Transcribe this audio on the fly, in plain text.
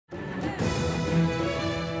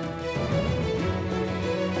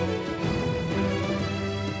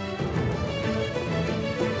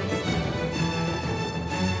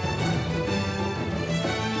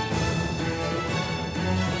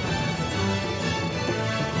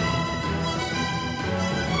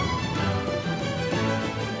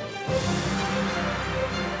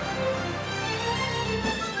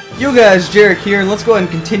Yo guys, Jarek here, and let's go ahead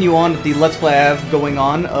and continue on with the Let's Play I have going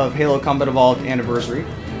on of Halo Combat Evolved Anniversary.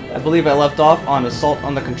 I believe I left off on Assault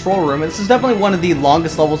on the Control Room. This is definitely one of the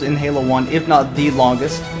longest levels in Halo 1, if not the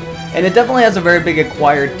longest. And it definitely has a very big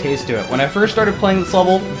acquired taste to it. When I first started playing this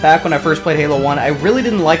level, back when I first played Halo 1, I really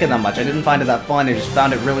didn't like it that much. I didn't find it that fun, I just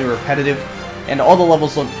found it really repetitive. And all the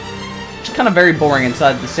levels look just kind of very boring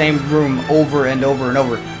inside the same room over and over and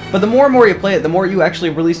over. But the more and more you play it, the more you actually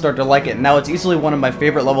really start to like it. Now it's easily one of my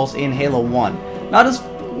favorite levels in Halo 1.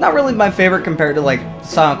 Not really my favorite compared to like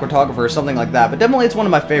Silent Cartographer or something like that, but definitely it's one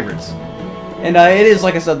of my favorites. And it is,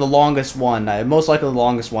 like I said, the longest one. Most likely the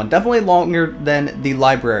longest one. Definitely longer than the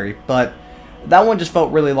library, but that one just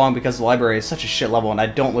felt really long because the library is such a shit level and I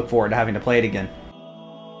don't look forward to having to play it again.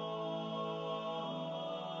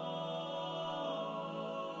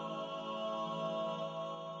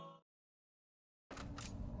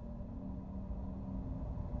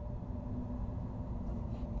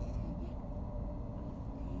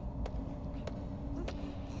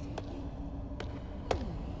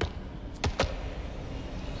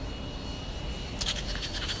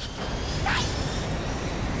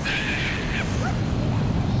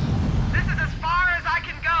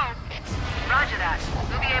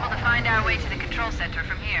 Our way to the control center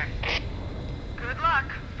from here. Good luck.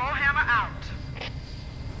 Bowhammer out.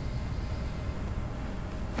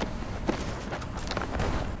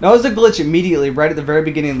 Now there's a glitch immediately right at the very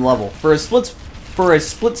beginning of the level. For a split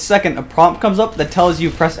second, a prompt comes up that tells you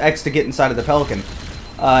press X to get inside of the Pelican.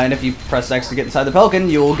 And if you press X to get inside the Pelican,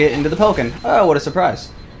 you will get into the Pelican. Oh, what a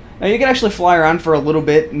surprise. Now you can actually fly around for a little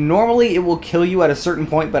bit. Normally it will kill you at a certain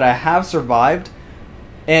point, but I have survived.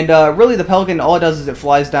 And really the Pelican, all it does is it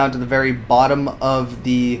flies down to the very bottom of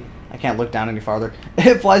the... I can't look down any farther.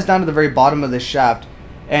 It flies down to the very bottom of this shaft.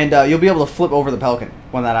 And you'll be able to flip over the Pelican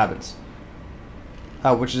when that happens.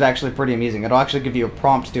 Which is actually pretty amazing. It'll actually give you a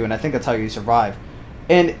prompt too, and I think that's how you survive.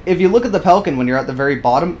 And if you look at the Pelican when you're at the very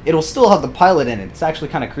bottom, it'll still have the pilot in it. It's actually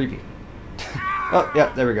kind of creepy. Oh,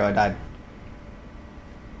 yeah, there we go, I died.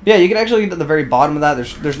 Yeah, you can actually get to the very bottom of that.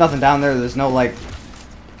 There's nothing down there. There's no, like,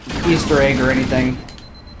 Easter egg or anything.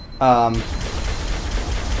 Die.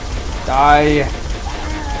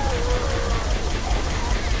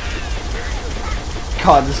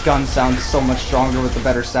 God, this gun sounds so much stronger with the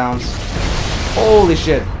better sounds. Holy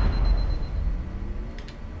shit.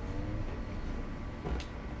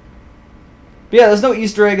 But yeah, there's no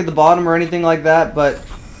Easter egg at the bottom or anything like that, but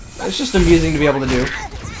it's just amusing to be able to do.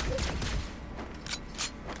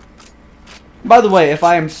 By the way, if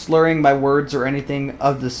I am slurring my words or anything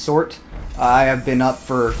of the sort, I have been up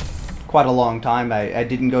for quite a long time. I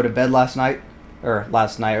didn't go to bed last night.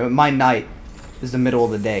 My night is the middle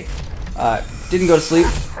of the day. Didn't go to sleep.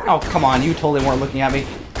 Oh, come on. You totally weren't looking at me.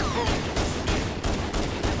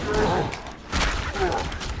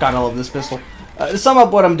 God, I love this pistol. To sum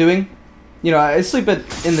up what I'm doing, you know, I sleep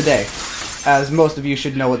in the day. As most of you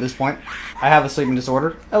should know at this point. I have a sleeping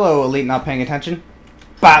disorder. Hello, elite not paying attention.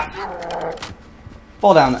 Bop!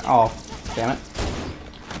 Fall down. Oh, damn it.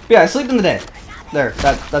 But yeah, I sleep in the day. There,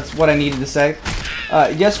 that's what I needed to say.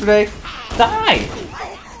 Yesterday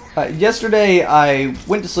I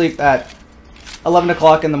went to sleep at 11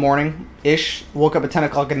 o'clock in the morning-ish. Woke up at 10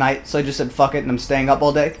 o'clock at night, so I just said fuck it and I'm staying up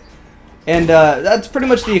all day. And that's pretty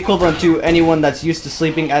much the equivalent to anyone that's used to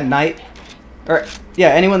sleeping at night. Or, yeah,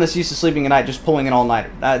 anyone that's used to sleeping at night just pulling an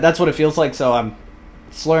all-nighter. That's what it feels like, so I'm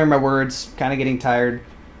slurring my words, kind of getting tired.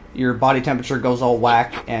 Your body temperature goes all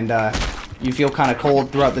whack, and you feel kind of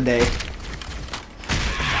cold throughout the day.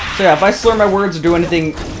 So yeah, if I slur my words or do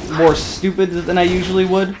anything more stupid than I usually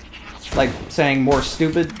would, like saying more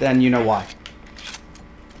stupid, then you know why.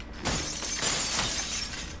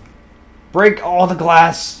 Break all the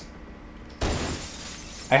glass!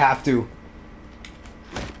 I have to.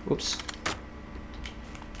 Whoops.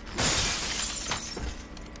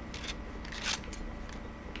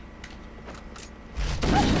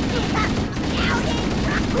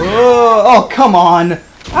 Oh, come on!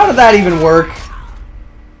 How did that even work?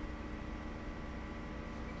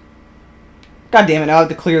 God damn it, now I have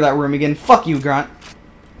to clear that room again. Fuck you, Grunt.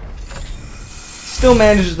 Still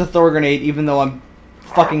manages to throw a grenade even though I'm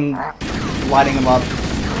fucking lighting him up.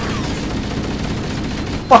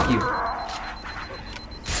 Fuck you.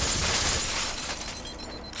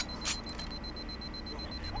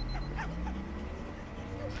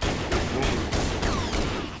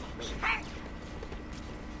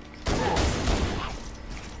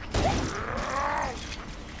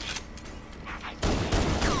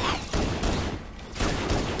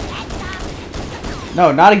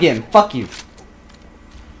 No, not again. Fuck you.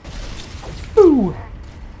 Boo!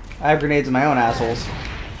 I have grenades in my own assholes.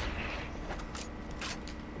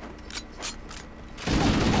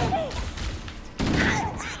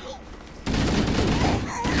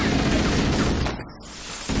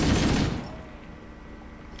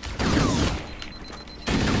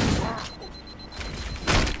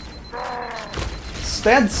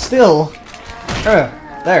 stand still. There.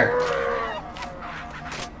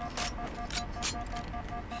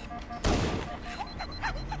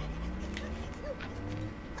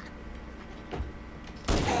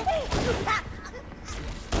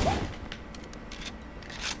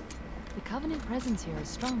 The Covenant presence here is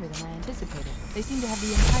stronger than I anticipated. They seem to have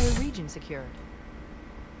the entire region secured.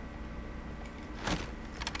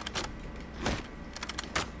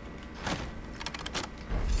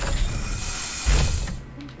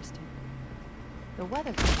 Interesting. The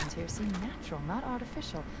weather patterns here seem natural, not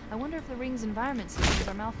artificial. I wonder if the ring's environment systems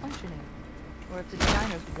are malfunctioning. Or if the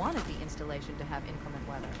designers wanted the installation to have inclement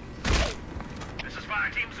weather. This is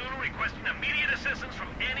Fireteam Zulu requesting immediate assistance from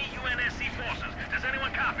any UNSC forces. Does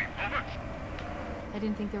anyone copy? Over. I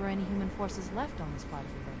didn't think there were any human forces left on this part of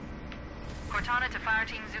the ring. Cortana to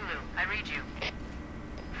Fireteam Zulu. I read you.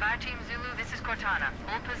 Fireteam Zulu, this is Cortana.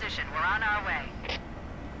 Hold position. We're on our way.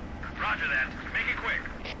 Roger that. Make it quick.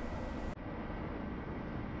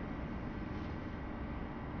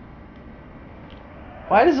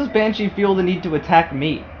 Why does this Banshee feel the need to attack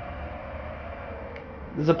me?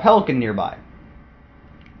 There's a pelican nearby.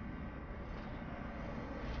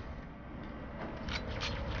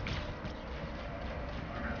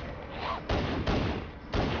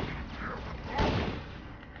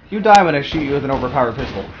 You die when I shoot you with an overpowered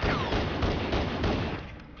pistol.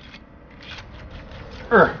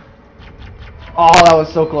 Urgh. Oh, that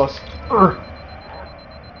was so close. Urgh.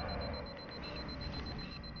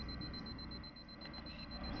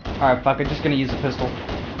 Alright, fuck it, just gonna use a pistol.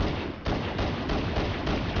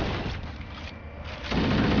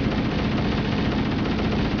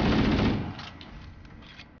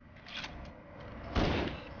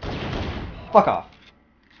 Fuck off.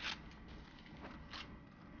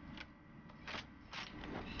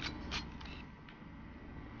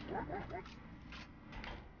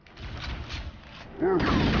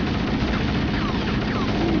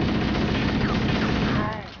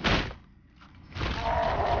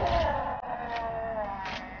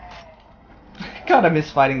 God, I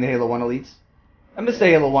miss fighting the Halo 1 elites. I miss the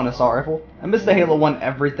Halo 1 assault rifle. I miss the Halo 1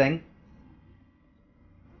 everything.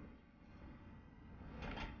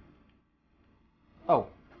 Oh,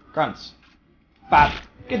 grunts. Bop.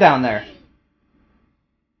 Get down there.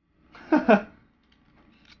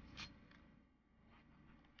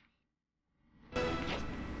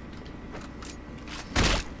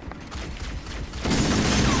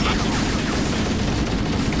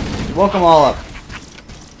 Woke them all up.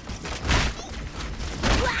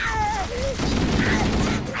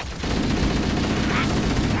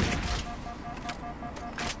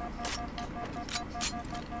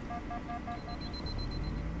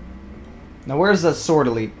 Now where's the sword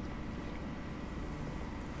elite?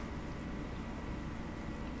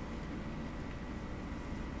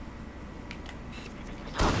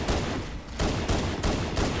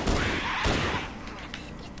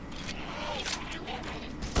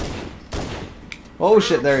 Oh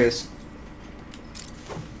shit, there he is.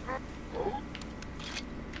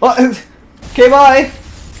 Oh, okay, bye!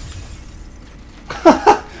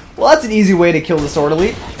 Well, that's an easy way to kill the sword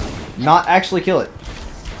elite. Not actually kill it.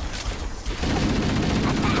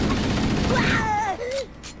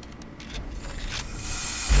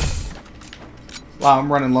 Wow,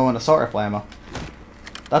 I'm running low on assault rifle ammo.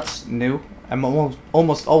 That's new. I'm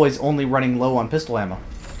almost always only running low on pistol ammo.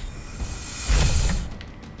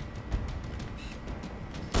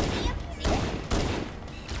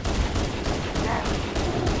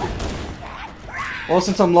 Well,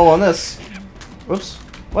 since I'm low on this... Whoops.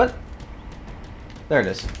 What? There it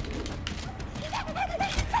is.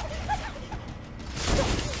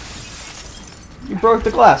 You broke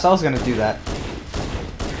the glass. I was gonna do that.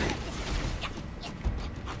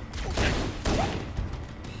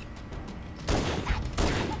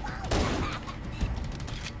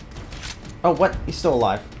 Oh, what? He's still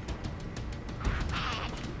alive.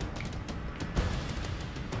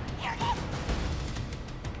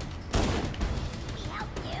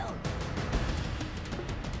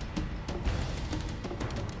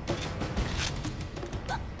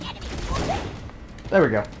 There we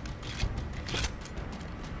go.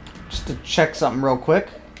 Just to check something real quick.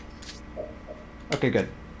 Okay, good.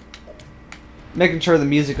 Making sure the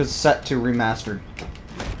music was set to remastered.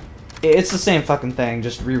 It's the same fucking thing,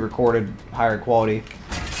 just re-recorded, higher quality.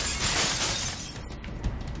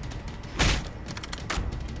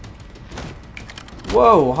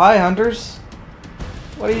 Whoa, hi hunters.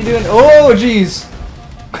 What are you doing? Oh, jeez.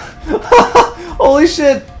 Holy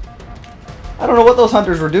shit. I don't know what those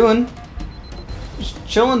hunters were doing. Just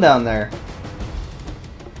chilling down there.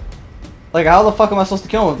 Like, how the fuck am I supposed to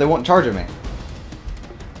kill them if they won't charge at me?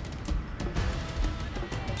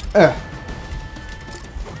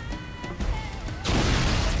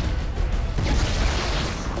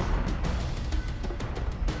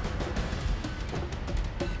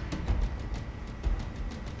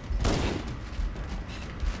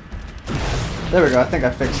 There we go, I think I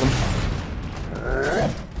fixed them.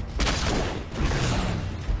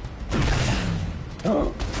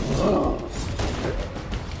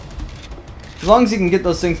 As long as you can get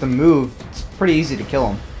those things to move, it's pretty easy to kill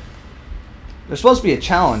them. They're supposed to be a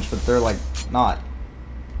challenge, but they're like, not.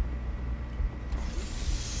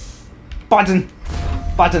 Button!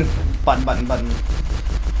 Button! Button, button, button.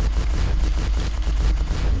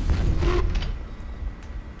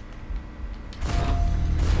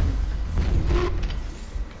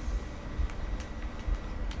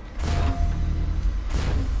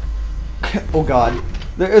 Oh god.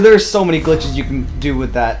 There's so many glitches you can do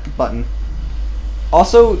with that button.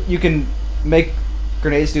 Also, you can make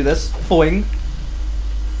grenades do this. Boing.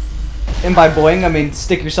 And by boing, I mean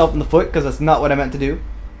stick yourself in the foot, because that's not what I meant to do.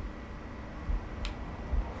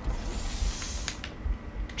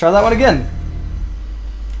 Try that one again.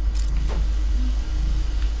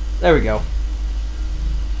 There we go.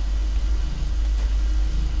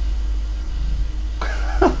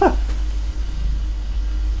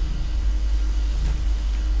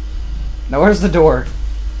 Now where's the door?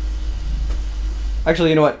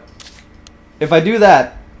 Actually, you know what? If I do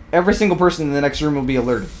that, every single person in the next room will be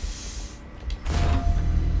alerted.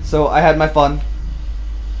 So I had my fun.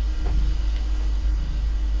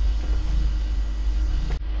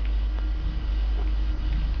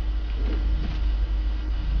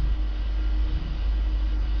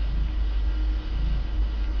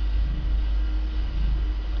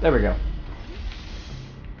 There we go.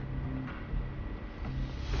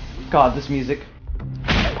 God, this music.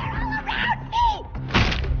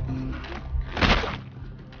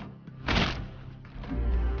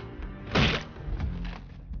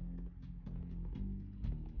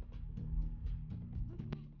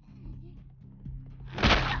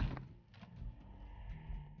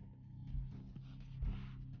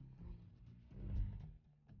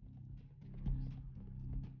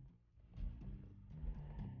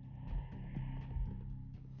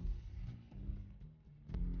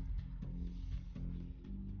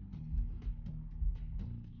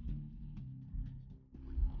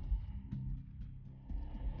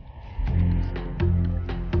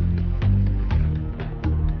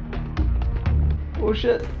 Oh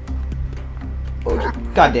shit. Oh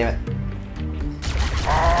shit. God damn it.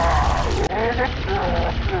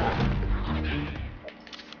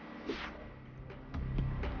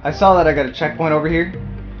 I saw that I got a checkpoint over here,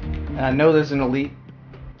 and I know there's an elite,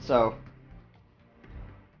 so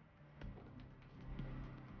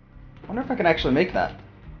I wonder if I can actually make that.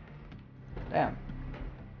 Damn.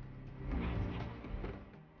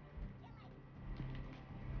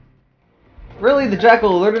 Really? The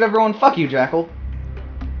Jackal alerted everyone? Fuck you, Jackal.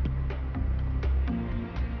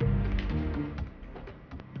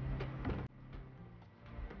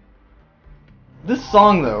 This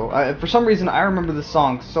song, though, for some reason I remember this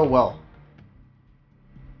song so well.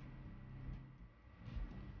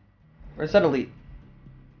 Where's that elite?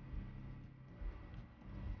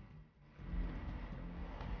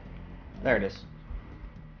 There it is.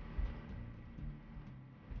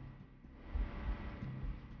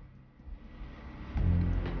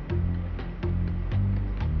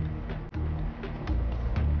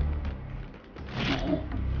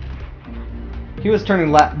 He was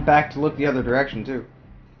turning back to look the other direction, too.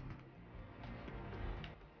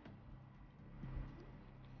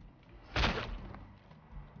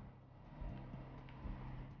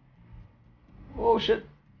 Oh, shit.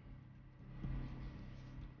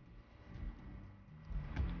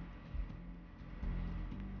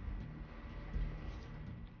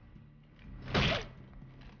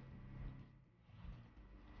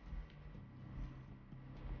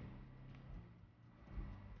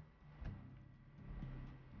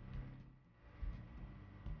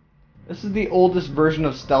 This is the oldest version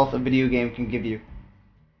of stealth a video game can give you.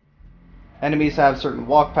 Enemies have certain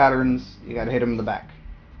walk patterns, you gotta hit them in the back.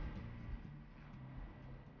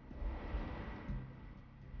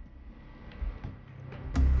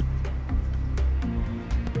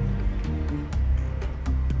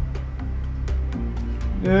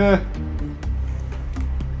 Yeah.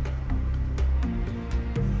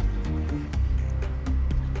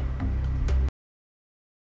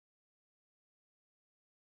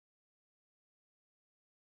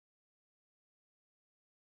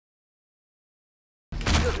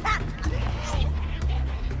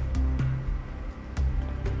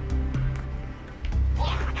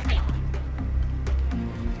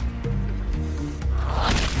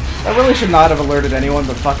 I really should not have alerted anyone,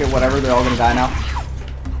 but fuck it, whatever, they're all gonna die now.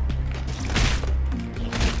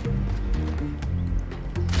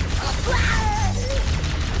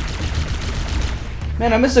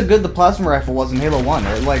 Man, I miss how good the plasma rifle was in Halo 1.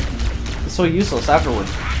 It, like, so so useless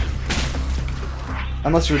afterwards.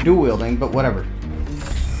 Unless you're dual wielding, but whatever.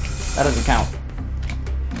 That doesn't count.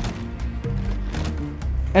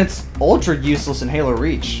 And it's ultra useless in Halo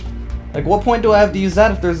Reach. Like, what point do I have to use that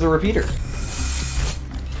if there's the repeater?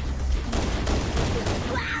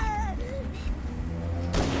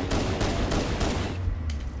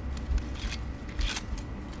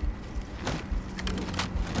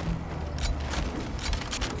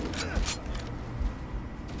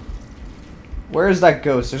 Where is that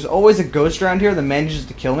ghost? There's always a ghost around here that manages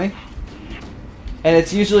to kill me. And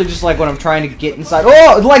it's usually just like when I'm trying to get inside.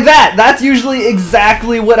 Oh, like that! That's usually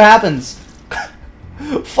exactly what happens.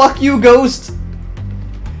 Fuck you, ghost!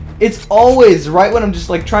 It's always right when I'm just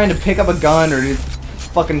like trying to pick up a gun or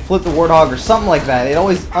fucking flip the warthog or something like that. It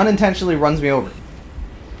always unintentionally runs me over.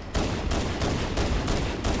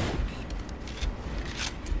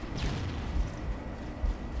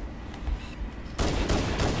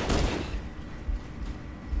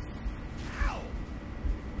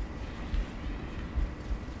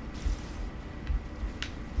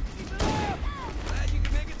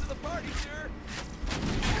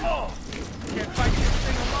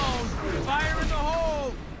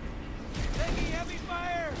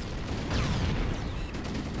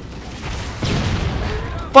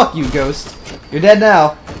 Fuck you, ghost. You're dead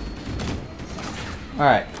now.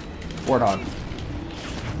 Alright. Warthog.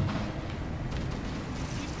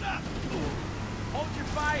 Hold your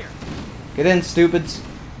fire. Get in, stupids.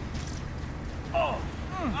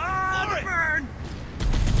 Burn.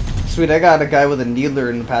 Sweet, I got a guy with a needler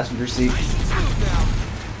in the passenger seat.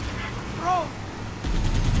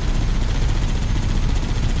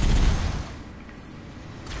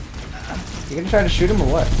 You gonna try to shoot him or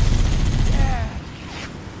what?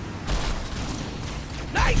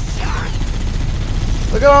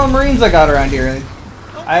 Look at all the Marines I got around here.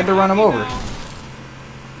 I had to run them over.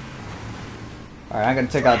 Alright, I'm gonna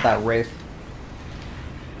take out that Wraith.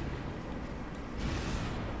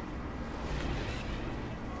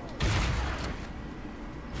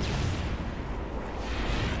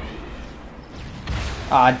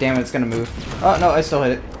 Ah, damn it, it's gonna move. Oh, no, I still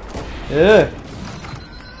hit it. Ugh.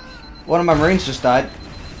 One of my Marines just died.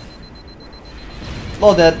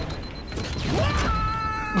 All dead.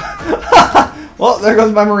 Well, there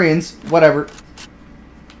goes my Marines. Whatever.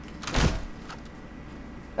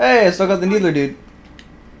 Hey, I still got the needler dude.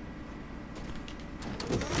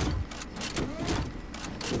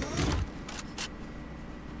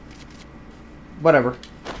 Whatever.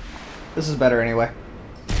 This is better anyway.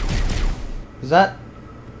 Is that?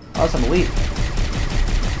 Oh, that's an elite.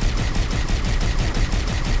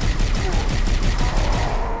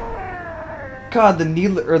 God, the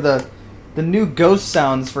needler or the new ghost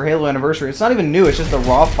sounds for Halo Anniversary. It's not even new. It's just the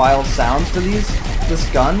raw file sounds for this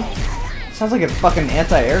gun. It sounds like a fucking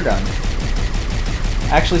anti-air gun.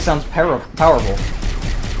 Actually sounds powerful.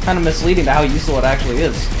 Kind of misleading to how useful it actually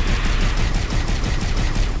is.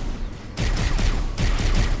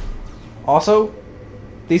 Also,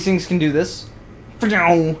 these things can do this.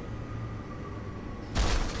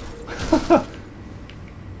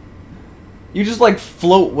 You just like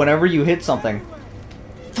float whenever you hit something.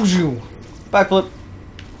 Backflip.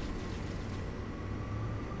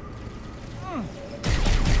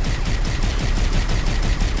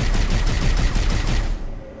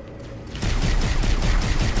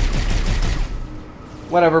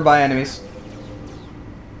 Whatever, by enemies.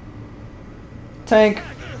 Tank.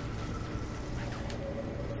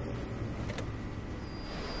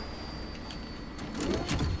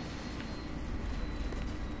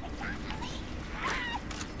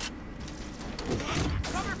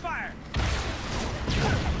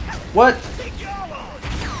 What?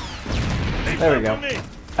 There we go.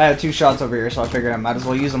 I had 2 shots over here, so I figured I might as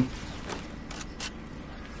well use them.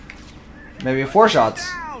 Maybe 4 shots.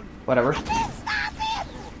 Whatever.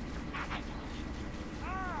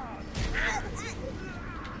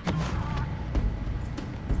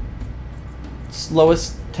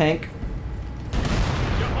 Slowest tank.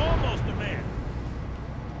 You're almost a man.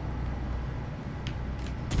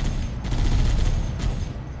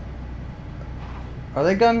 Are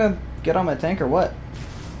they gonna get on my tank or what?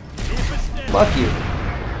 Fuck you.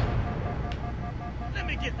 Let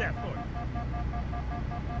me get that for you.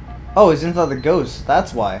 Oh, he's inside the ghost.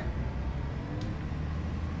 That's why.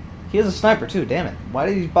 He has a sniper too, damn it. Why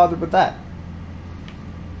did he bother with that?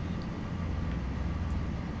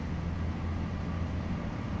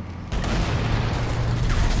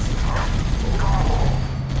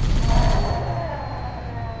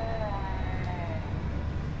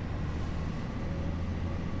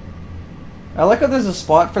 I like how there's a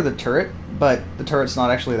spot for the turret, but the turret's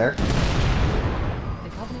not actually there. The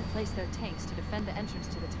Covenant placed their tanks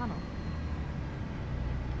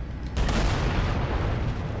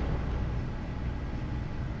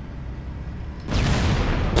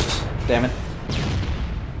Damn it.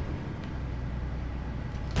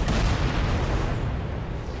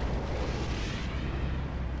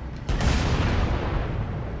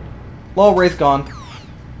 Low Wraith gone.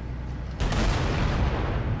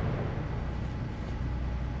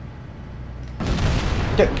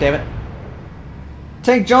 Damn it.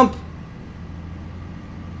 Tank jump!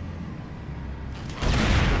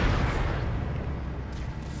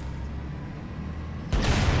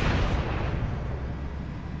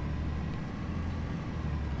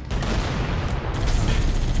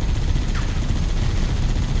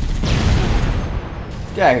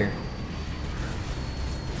 Get out of here.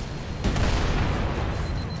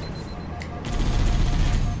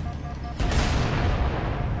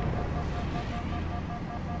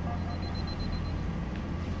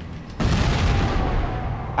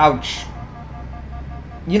 Ouch.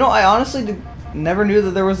 You know, I honestly never knew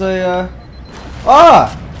that there was a,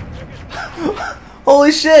 Ah!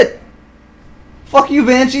 Holy shit! Fuck you,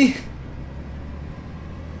 Banshee!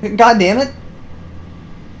 God damn it!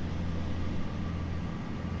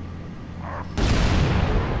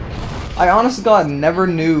 I honestly God never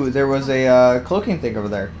knew there was a cloaking thing over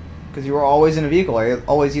there. Because you were always in a vehicle. I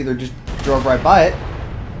always either just drove right by it,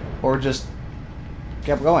 or just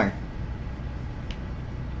kept going.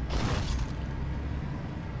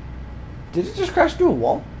 Did it just crash through a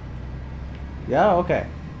wall? Yeah, okay.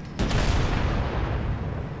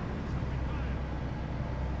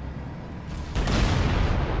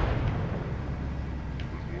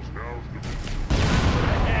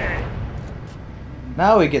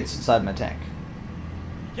 Now he gets inside my tank.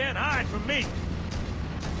 Can't hide from me.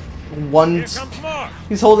 One. Here comes more.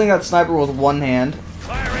 He's holding that sniper with one hand.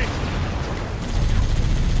 Firing.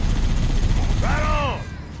 Right on.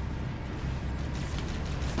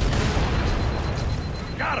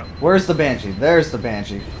 Got him. Where's the Banshee? There's the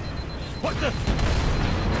Banshee. What the?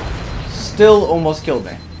 Still almost killed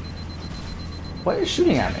me. What is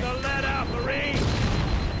shooting at me? The lead out, Marine.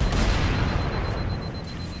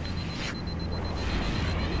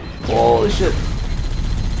 Holy shit.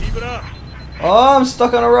 Keep it up. Oh, I'm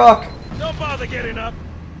stuck on a rock. Don't bother getting up.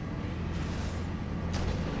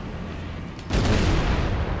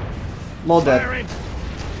 Low dead. Firing.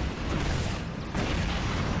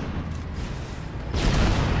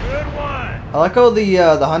 Good one. I like how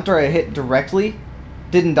the hunter I hit directly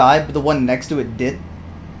didn't die, but the one next to it did.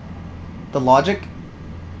 The logic.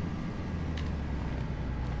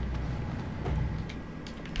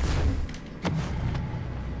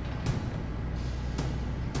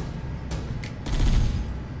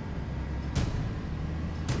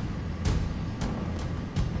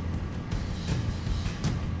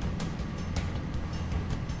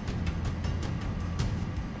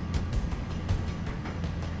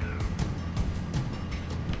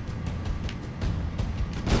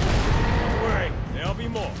 Don't worry, there'll be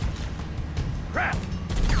more. Crap.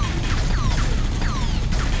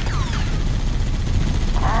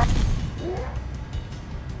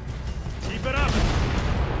 Keep it up.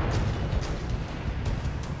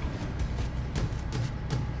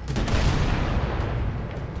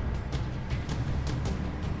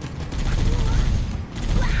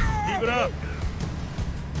 Keep it up.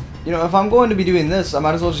 You know, if I'm going to be doing this, I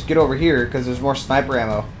might as well just get over here because there's more sniper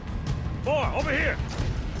ammo. More, over here.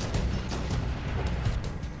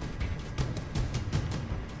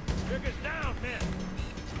 Trigger's down, man.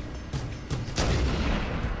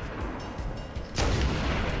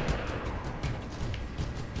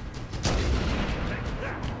 Take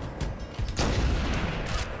that.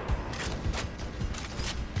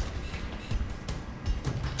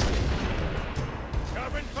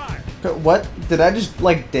 Covering fire. What? Did I just,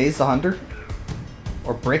 like, daze the hunter?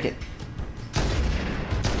 Or break it?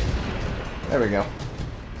 There we go.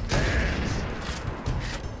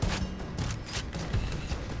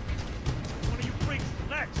 One of you freaks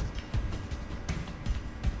next.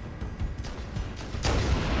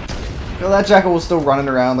 You know, that jackal was still running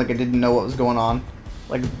around like it didn't know what was going on.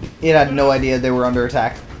 Like, it had no idea they were under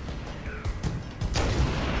attack.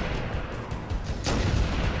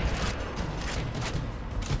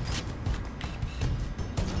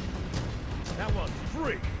 That one's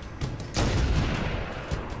free.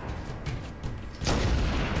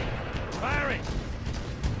 Firing.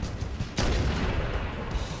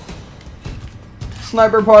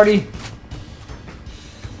 Sniper party!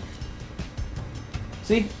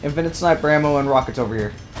 See? Infinite sniper ammo and rockets over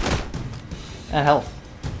here. And health.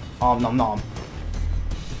 Om nom nom.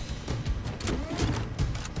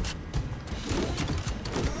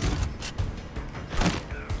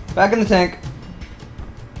 Back in the tank.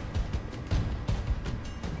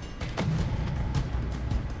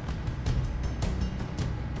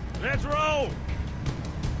 Let's roll!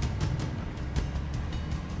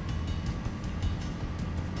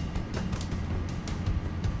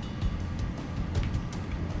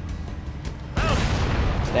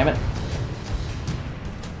 Damn it.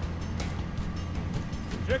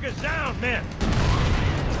 Took us down, men!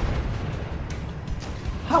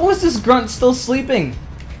 How is this grunt still sleeping?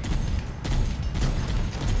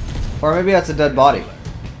 Or maybe that's a dead body.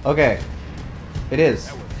 Okay. It is.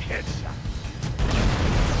 That was a headshot.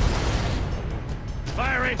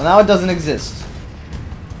 Firing! Well, now it doesn't exist.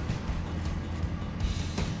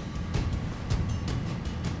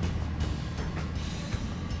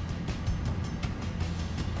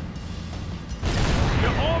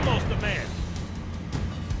 You're almost a man!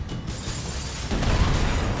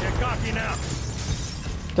 Get cocky now!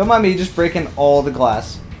 Don't mind me just breaking all the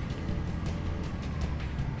glass.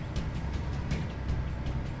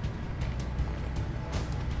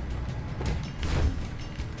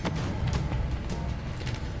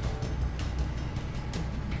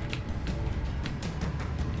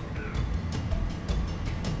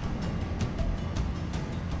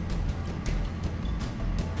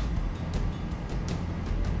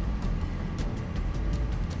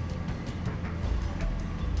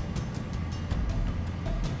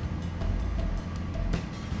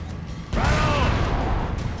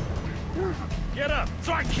 Get up,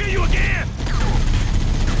 so I can kill you again!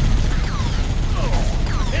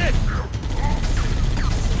 Hit!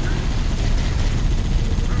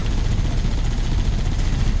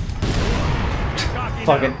 Get cocky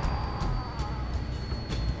Fuck now. it.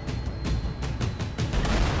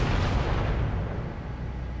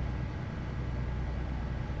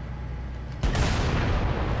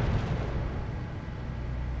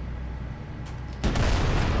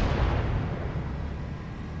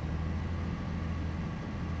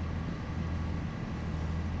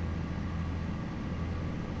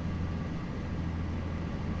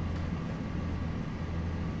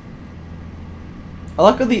 I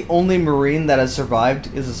like how the only Marine that has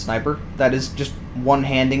survived is a sniper. That is just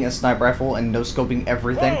one-handing a sniper rifle and no-scoping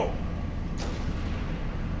everything. Whoa.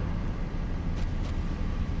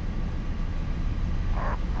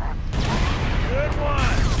 Good one!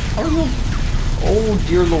 How are you? Oh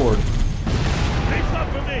dear lord. Face up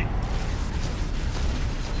for me!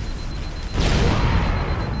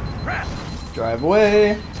 Press! Drive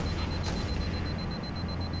away.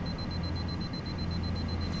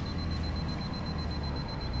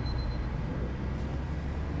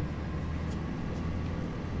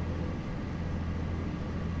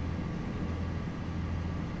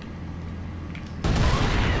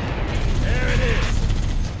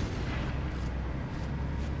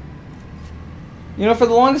 You know, for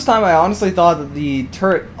the longest time, I honestly thought that the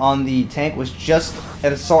turret on the tank was just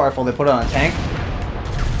an assault rifle they put on a tank.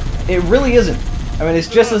 It really isn't. I mean, it's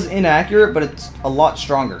just as inaccurate, but it's a lot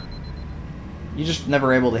stronger. You're just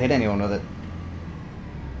never able to hit anyone with it.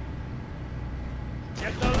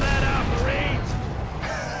 Get the lead out,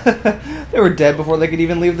 Marines! They were dead before they could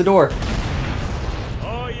even leave the door.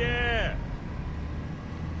 Oh, yeah!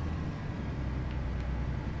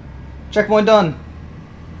 Checkpoint done.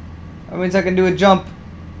 That means I can do a jump.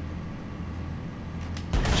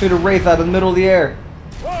 Shoot a Wraith out of the middle of the air.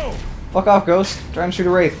 Whoa! Fuck off, Ghost. Try and shoot a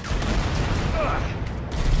Wraith. Ugh.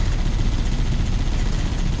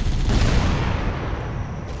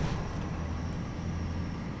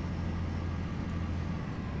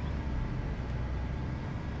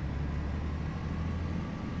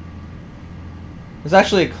 There's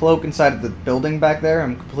actually a cloak inside of the building back there.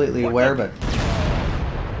 I'm completely aware, but...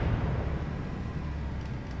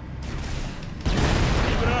 Keep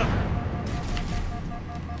it up!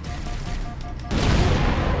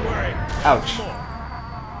 Don't worry. Ouch. More.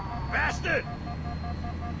 Bastard!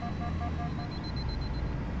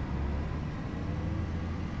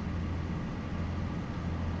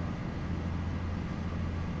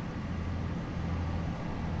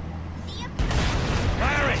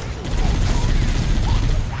 Firing!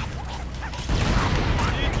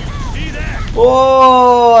 Did you see that?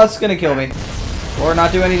 Whoa, that's gonna kill me. Or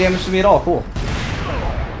not do any damage to me at all. Cool.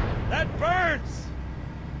 That burns!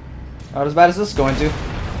 Not as bad as this is going to.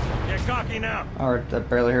 Get cocky now. Or that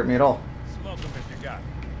barely hurt me at all. Smoke them if you got it.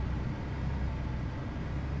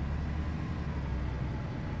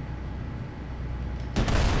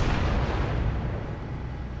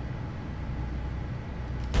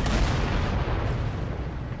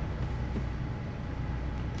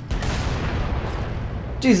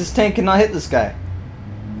 Jesus, tank cannot hit this guy.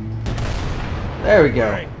 There we go.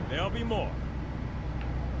 Alright, there'll be more.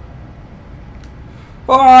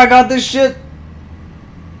 Oh, I got this shit.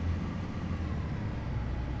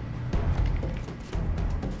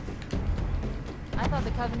 thought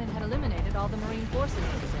the Covenant had eliminated all the Marine forces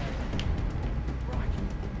in this area.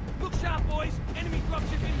 Look sharp, boys! Enemy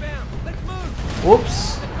dropship inbound! Let's move!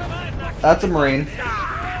 Whoops. That's a Marine.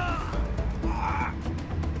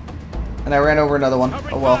 And I ran over another one.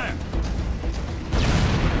 Oh well.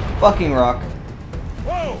 Fucking rock.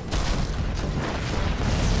 Whoa!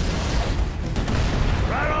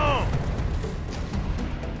 Right on!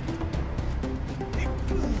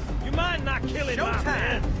 You mind not killing my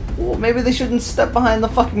man? Well, maybe they shouldn't step behind the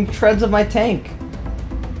fucking treads of my tank.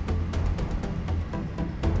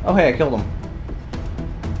 Oh hey, I killed him.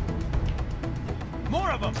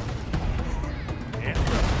 More of them! Yeah.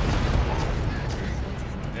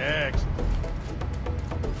 Next.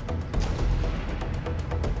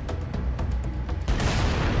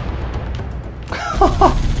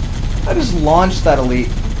 I just launched that elite.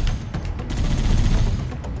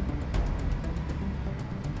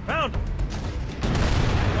 Found him!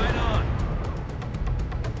 Right on.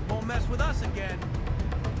 Won't mess with us again.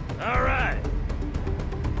 Alright.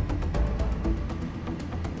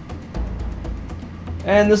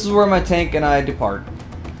 And this is where my tank and I depart.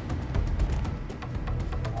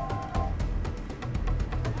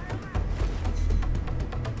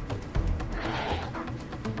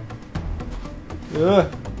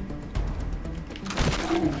 Ugh.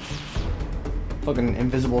 Fucking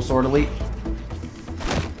invisible sword elite.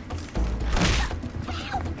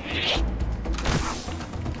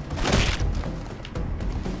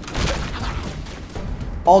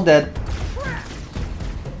 All dead.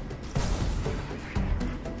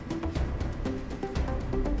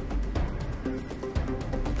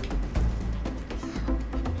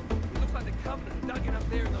 Looks like the Covenant dug in up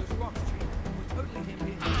there in those rocks, Chief. We're totally hemmed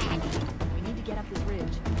in. We need to get up this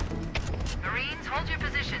ridge. Marines, hold your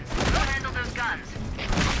positions. We'll handle those guns.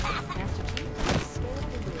 Master Chief, scale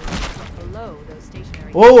the ridge below those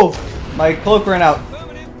stationary... Whoa! My cloak ran out.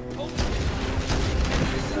 Affirmative. Hold.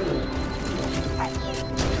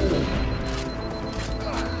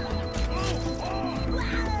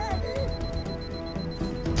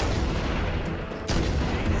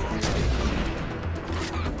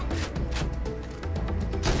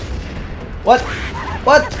 What?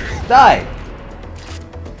 What? Die!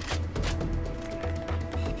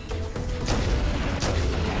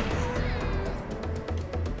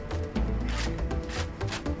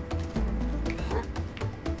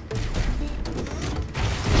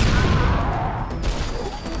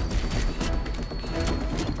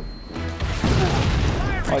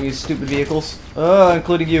 All you stupid vehicles.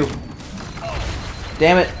 Including you.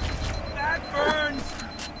 Damn it. That burns!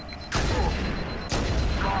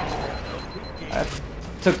 I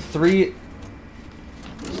took 3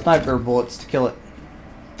 sniper bullets to kill it.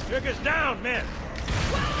 Trigger's down, men!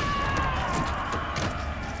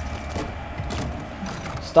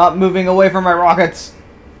 Stop moving away from my rockets!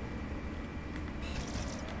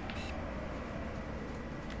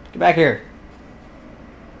 Get back here.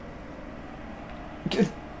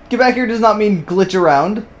 Get back here does not mean glitch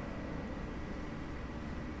around.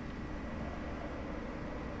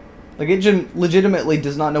 Like, it legitimately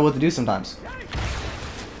does not know what to do sometimes.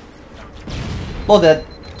 All dead.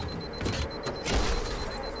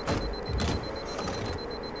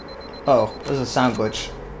 Oh, there's a sound glitch.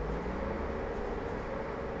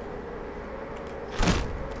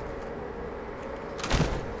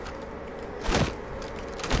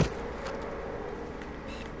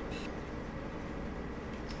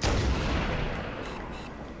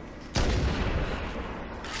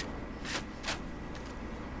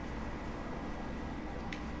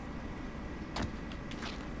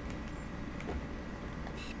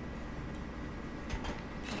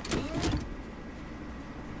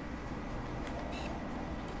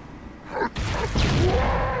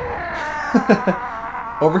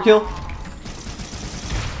 Overkill?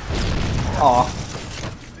 Aw.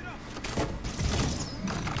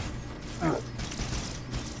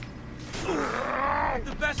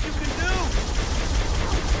 The best you can do!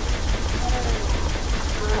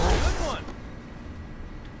 Good one!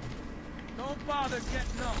 Don't bother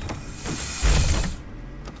getting up.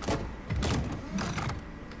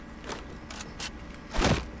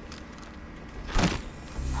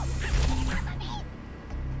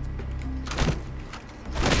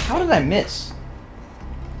 How did I miss?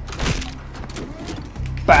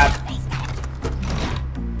 Bap.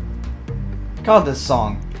 God, this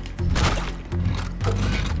song.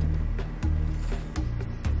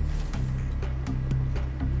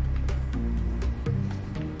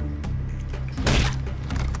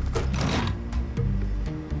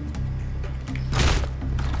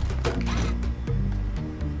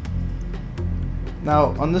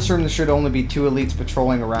 Now, on this room, there should only be 2 elites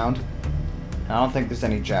patrolling around. I don't think there's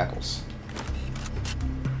any jackals.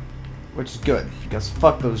 Which is good, because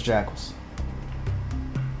fuck those jackals.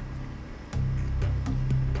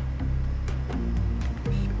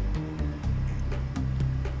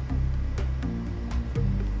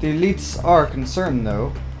 The elites are concerned,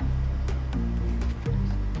 though.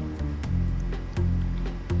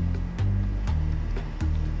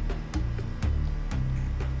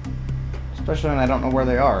 Especially when I don't know where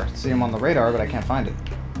they are. I see them on the radar, but I can't find it.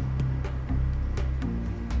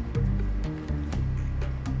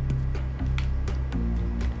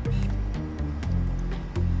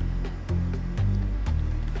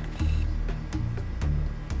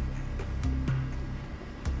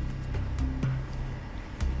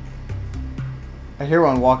 I hear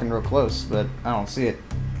one walking real close, but I don't see it.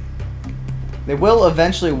 They will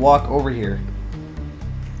eventually walk over here.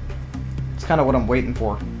 It's kind of what I'm waiting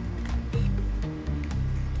for.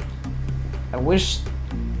 I wish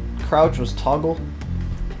crouch was toggle.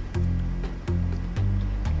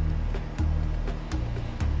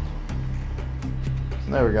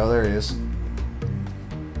 There we go, there he is.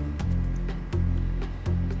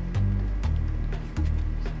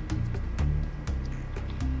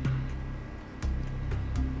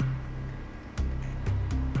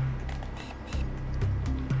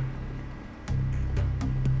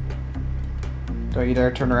 Don't you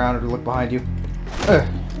dare turn around or look behind you. Ugh.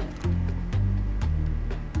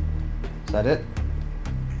 Is that it?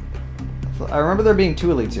 I remember there being 2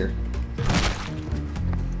 elites here.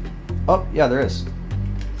 Oh, yeah, there is.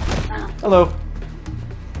 Hello.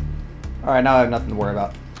 Alright, now I have nothing to worry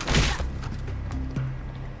about.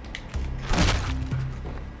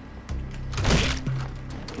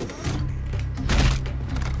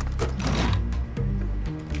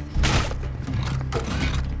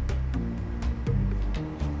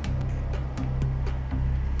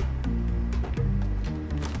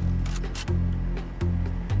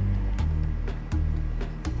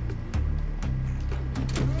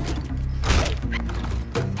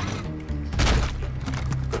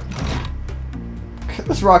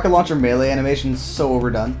 This rocket launcher melee animation is so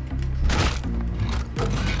overdone.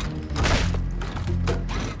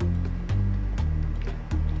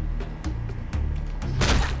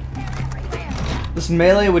 This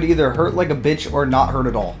melee would either hurt like a bitch or not hurt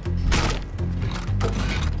at all.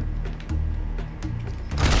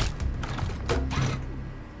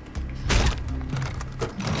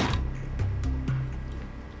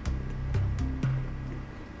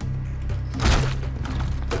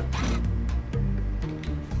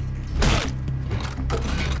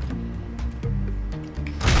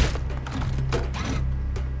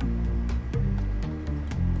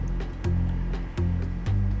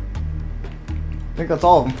 I think that's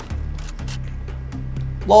all of them.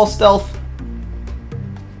 Lol, stealth.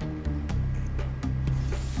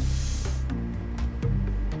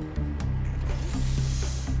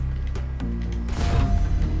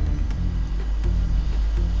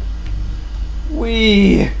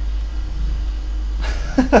 Wee.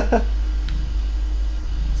 Let's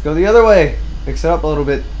go the other way. Fix it up a little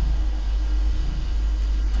bit.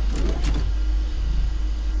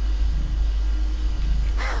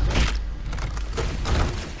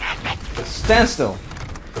 Stand still.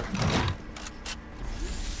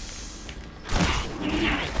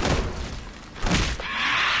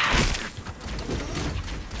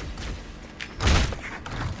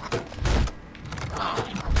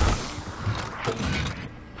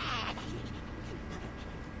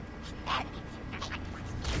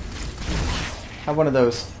 Have one of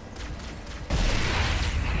those.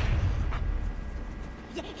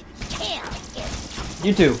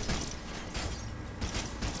 You too.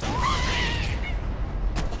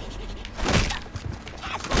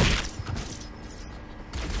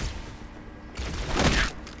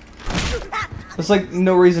 There's like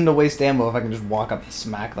no reason to waste ammo if I can just walk up and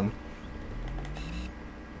smack them.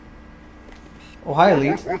 Oh, hi,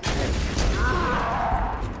 Elite.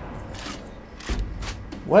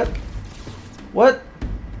 What? What?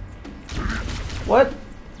 What?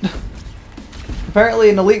 Apparently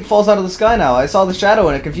an Elite falls out of the sky now. I saw the shadow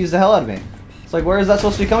and it confused the hell out of me. It's like, where is that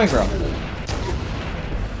supposed to be coming from?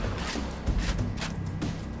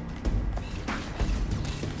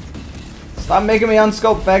 Stop making me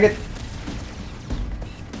unscope, faggot.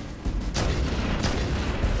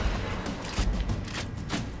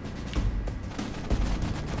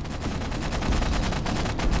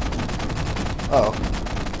 Uh-oh.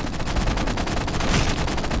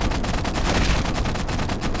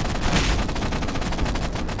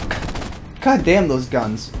 God damn those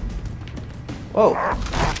guns. Whoa.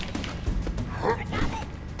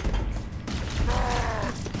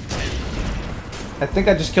 I think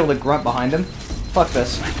I just killed a grunt behind him. Fuck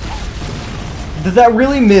this. Did that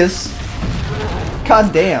really miss?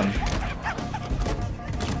 God damn.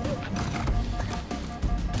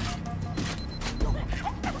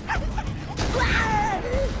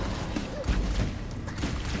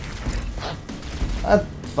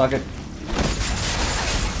 Fuck it.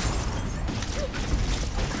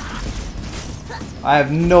 I have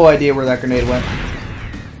no idea where that grenade went.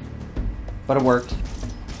 But it worked.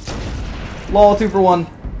 LOL, 2 for 1.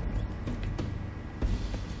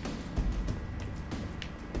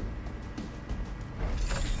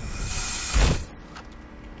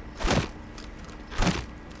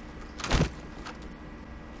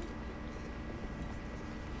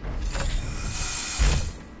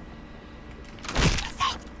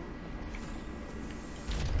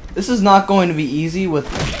 This is not going to be easy with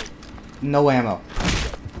no ammo.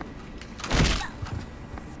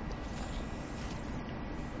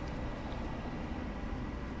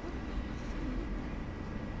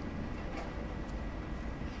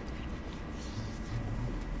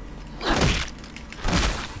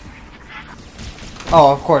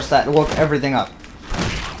 Oh, of course, that woke everything up.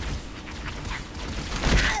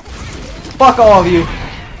 Fuck all of you!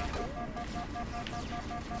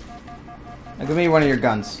 Now give me one of your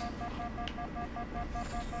guns.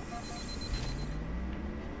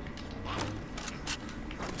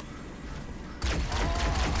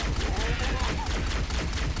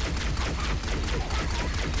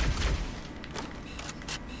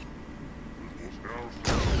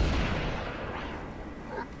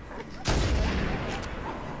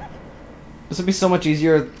 This would be so much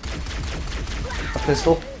easier. A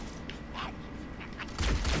pistol.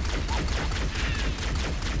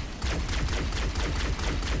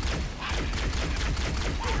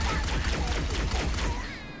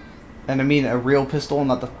 And I mean a real pistol,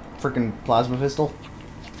 not the freaking plasma pistol.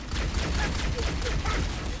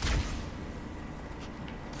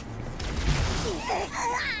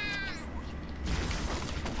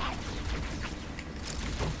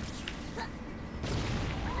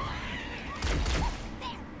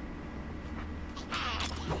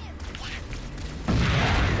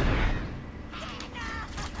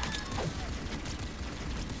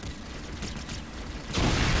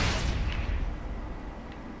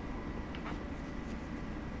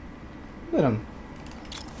 Look at him.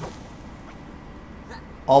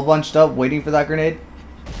 All bunched up, waiting for that grenade.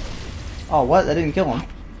 Oh, what? That didn't kill him.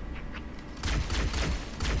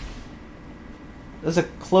 There's a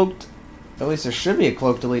cloaked... At least there should be a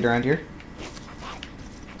cloaked elite around here.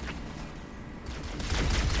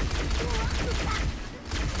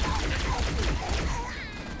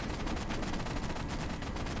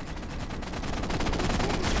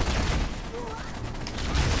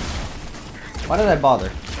 Why did I bother?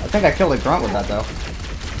 I think I killed a grunt with that, though.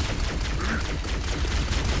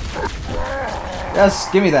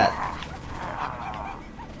 Yes, give me that.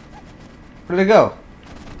 Where did it go?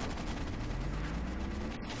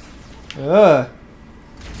 Ugh.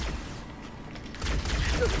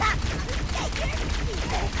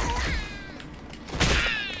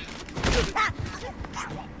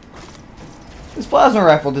 This plasma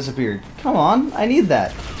rifle disappeared. Come on, I need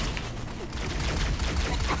that.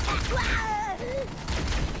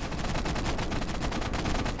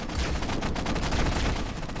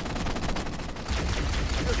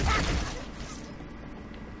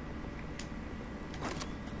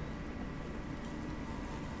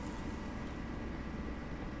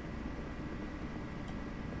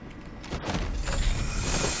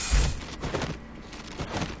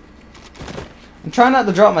 I'm trying not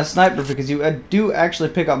to drop my sniper because you do actually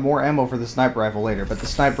pick up more ammo for the sniper rifle later, but the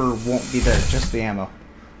sniper won't be there, just the ammo.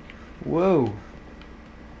 Whoa.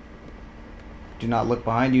 Do not look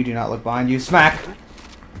behind you, do not look behind you. Smack!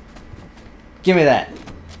 Give me that,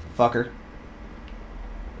 fucker.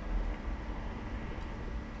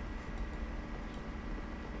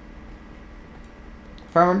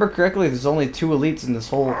 If I remember correctly, there's only 2 elites in this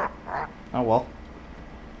whole... Oh well.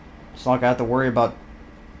 It's not like I have to worry about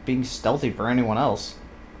being stealthy for anyone else.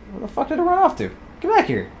 Where the fuck did it run off to? Get back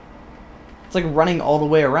here. It's like running all the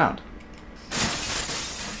way around.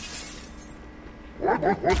 Well,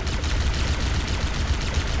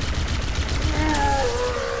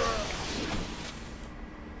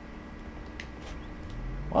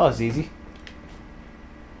 that was easy.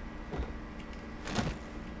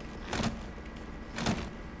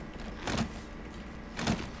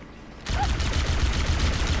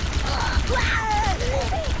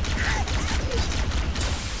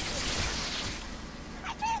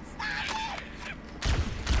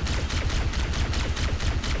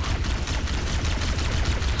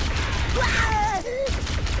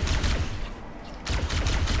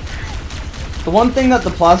 The one thing that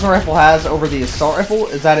the plasma rifle has over the assault rifle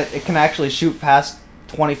is that it can actually shoot past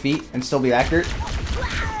 20 feet and still be accurate.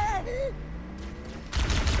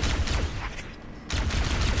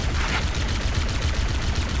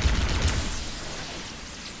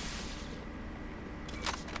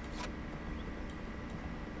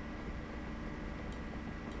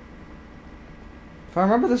 If I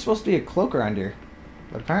remember, there's supposed to be a cloak around here,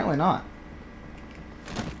 but apparently not.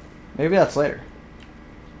 Maybe that's later.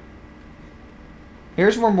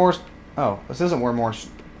 Here's where more... Oh, this isn't where more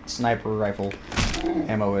sniper rifle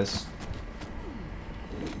ammo is.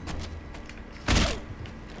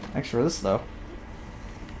 Thanks for this, though.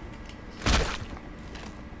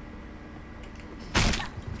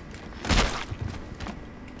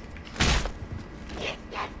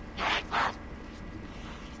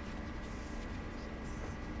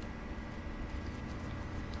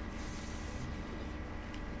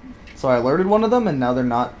 So I alerted one of them, and now they're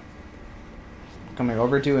not coming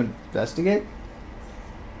over to investigate?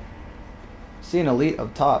 See an elite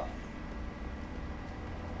up top.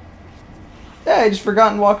 Yeah, I just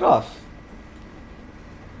forgot and walked off.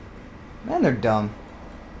 Man, they're dumb.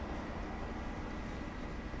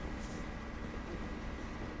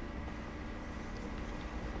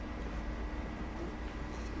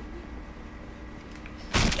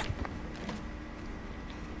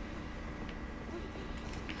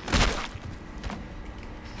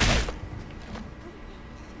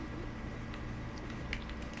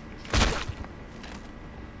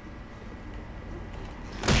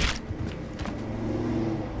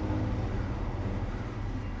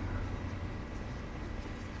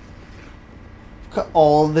 Cut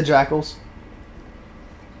all of the jackals.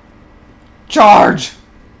 Charge!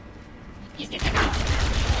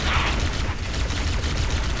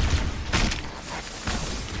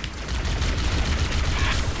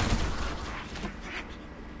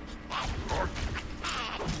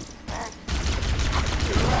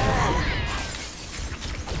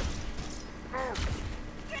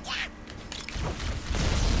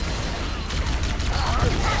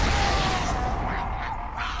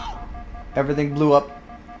 Everything blew up.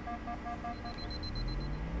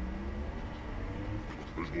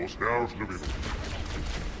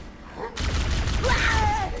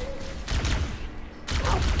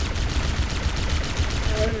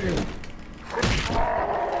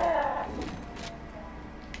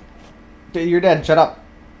 Okay, you're dead. Shut up.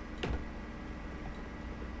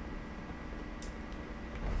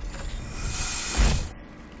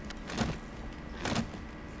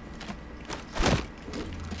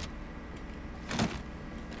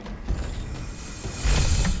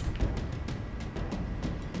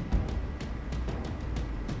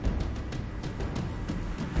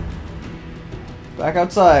 Back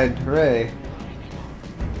outside. Hooray.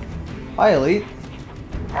 Hi, Elite.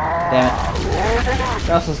 Damn it. You're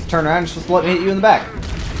not supposed to turn around. You're supposed to let me hit you in the back.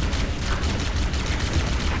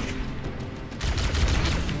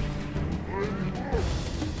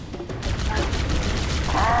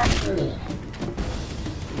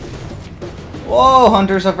 Whoa,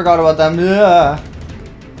 hunters. I forgot about them. Yeah.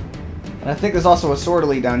 And I think there's also a sword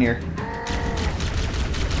elite down here.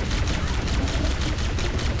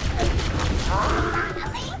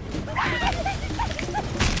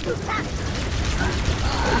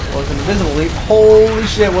 Well, it's an invisible leap. Holy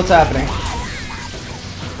shit, what's happening?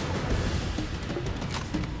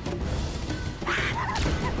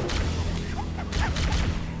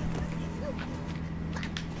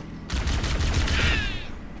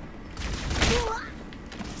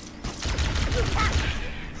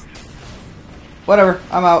 Whatever,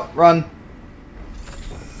 I'm out. Run.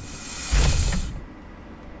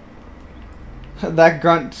 That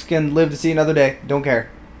grunt can live to see another day. Don't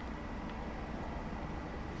care.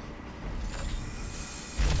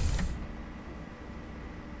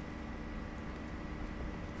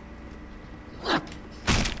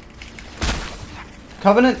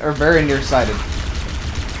 Covenant are very nearsighted.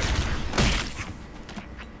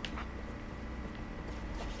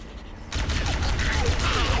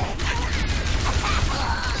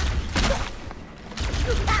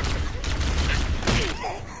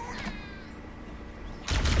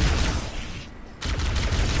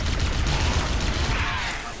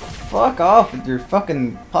 Fuck off with your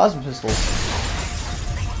fucking plasma pistols.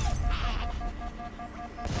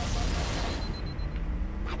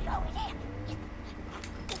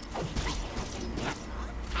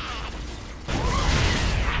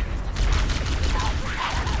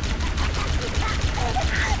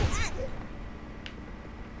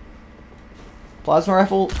 Plasma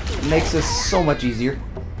rifle makes this so much easier.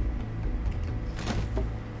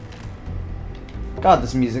 God,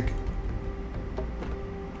 this music.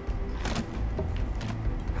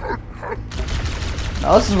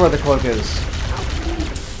 Now this is where the cloak is.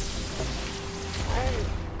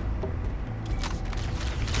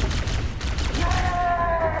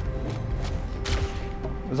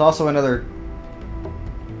 There's also another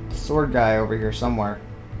sword guy over here somewhere.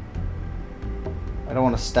 I don't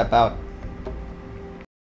want to step out.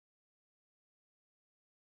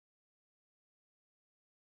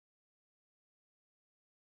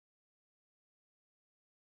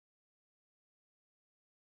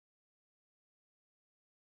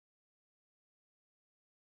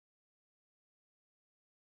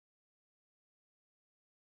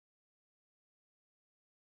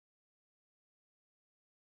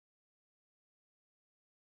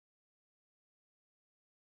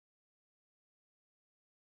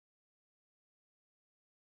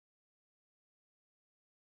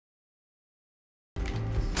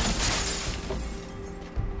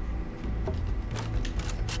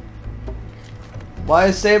 Why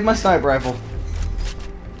I saved my sniper rifle?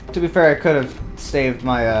 To be fair, I could have saved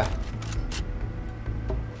my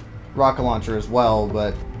rocket launcher as well,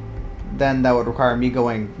 but then that would require me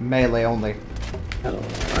going melee only.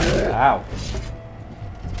 Ow.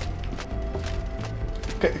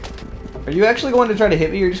 Okay. Are you actually going to try to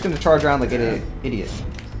hit me, or are you just going to charge around like an idiot?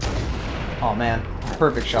 Oh man,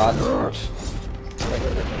 perfect shot.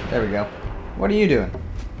 There we go. What are you doing?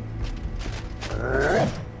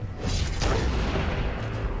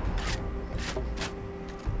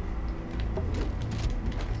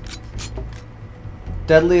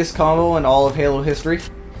 Deadliest combo in all of Halo history.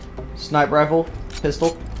 Sniper rifle,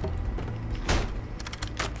 pistol.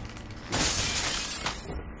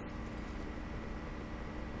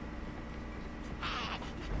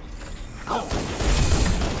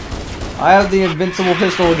 I have the invincible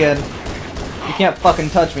pistol again. You can't fucking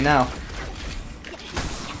touch me now.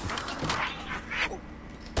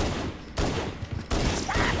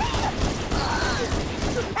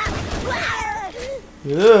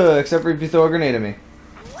 Ugh, except for if you throw a grenade at me.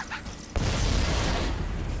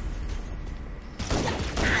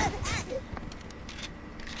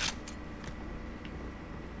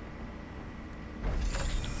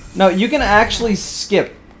 No, you can actually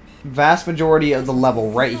skip vast majority of the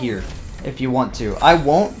level right here if you want to. I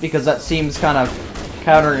won't, because that seems kind of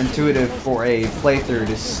counterintuitive for a playthrough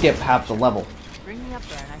to skip half the level. Bring me up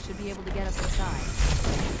there and I should be able to get us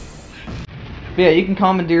inside. But yeah, you can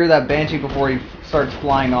commandeer that Banshee before he starts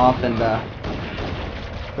flying off and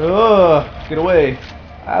get away.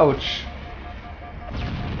 Ouch.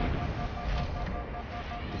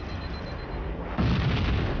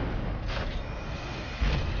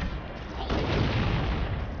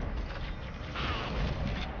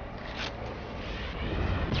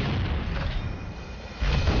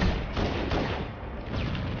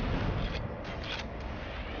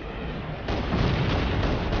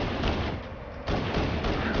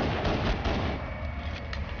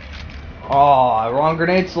 Oh, wrong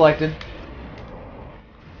grenade selected.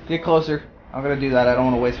 Get closer. I'm gonna do that. I don't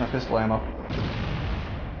want to waste my pistol ammo.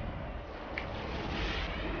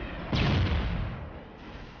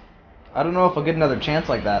 I don't know if I'll get another chance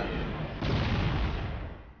like that.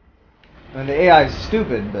 I mean, the AI is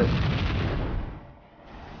stupid, but...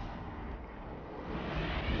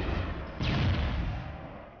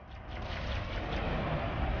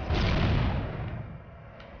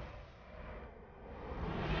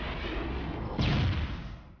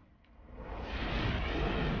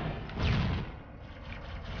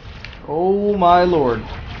 Oh my lord.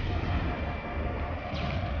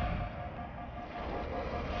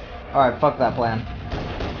 Alright, fuck that plan.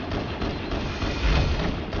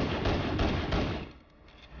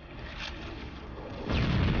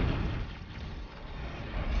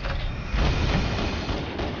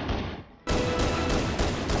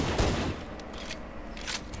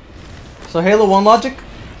 So Halo 1 logic?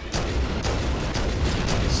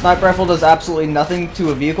 Sniper rifle does absolutely nothing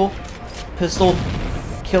to a vehicle. Pistol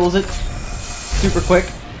kills it super quick.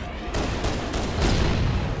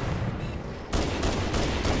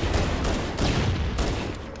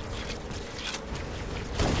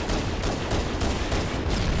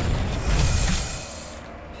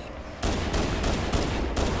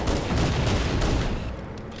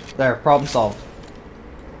 There, problem solved.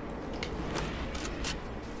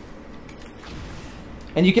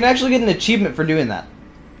 And you can actually get an achievement for doing that.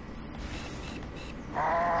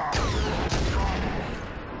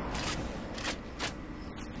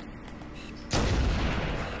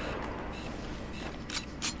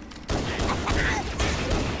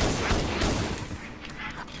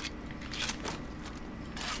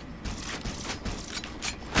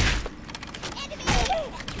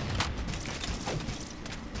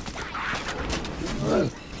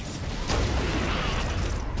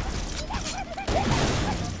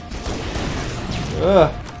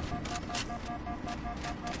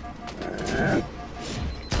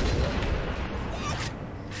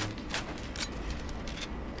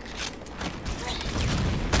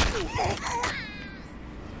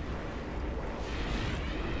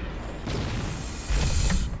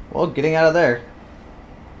 Well, getting out of there.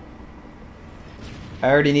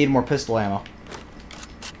 I already need more pistol ammo.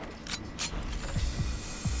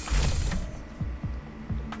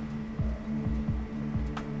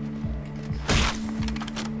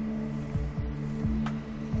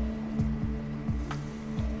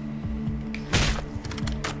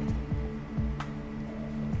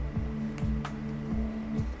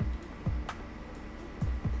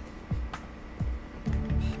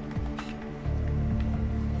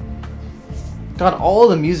 Got all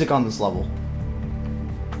the music on this level.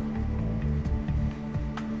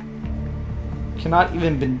 Cannot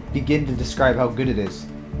even begin to describe how good it is.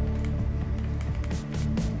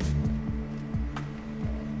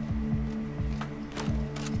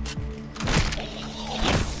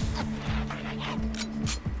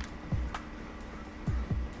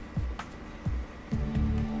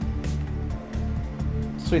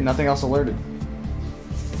 Sweet, nothing else alerted.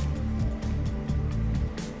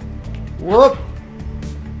 Whoop!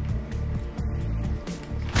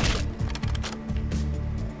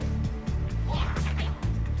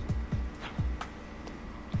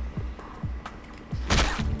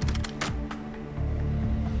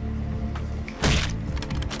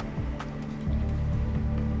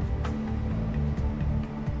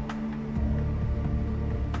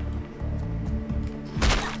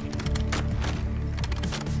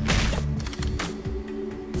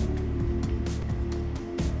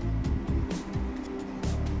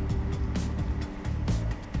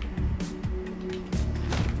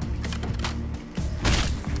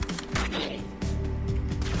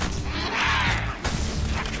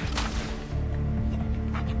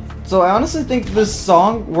 So I honestly think this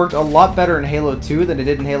song worked a lot better in Halo 2 than it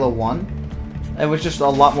did in Halo 1. It was just a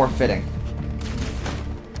lot more fitting.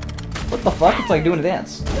 What the fuck? It's like doing a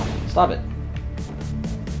dance. Stop it.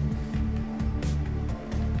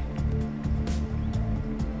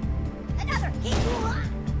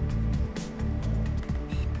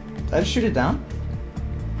 Did I just shoot it down?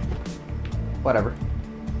 Whatever.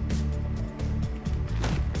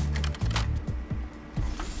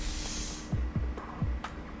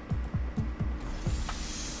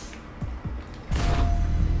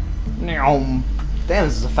 Damn,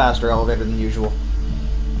 this is a faster elevator than usual.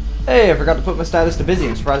 Hey, I forgot to put my status to busy.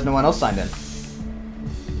 I'm surprised no one else signed in.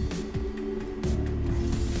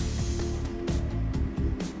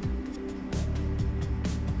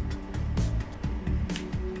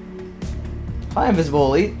 Hi,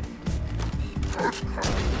 Invisible Elite.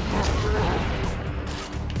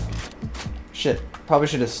 Shit, probably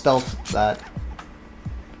should have stealthed that.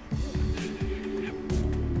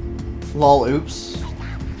 Lol, oops.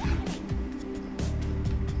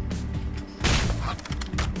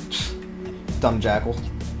 Dumb jackal.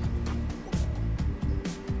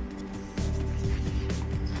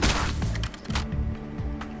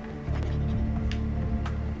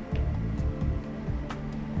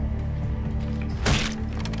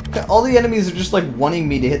 Okay, all the enemies are just like wanting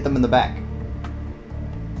me to hit them in the back.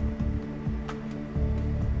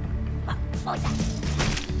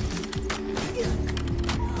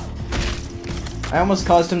 I almost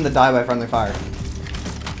caused him to die by friendly fire.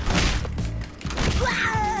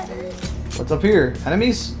 What's up here?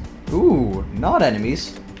 Enemies? Ooh, not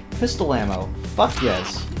enemies. Pistol ammo. Fuck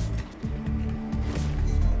yes.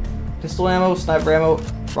 Pistol ammo, sniper ammo,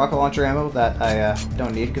 rocket launcher ammo that I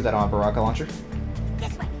don't need because I don't have a rocket launcher.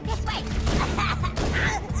 This way, this way.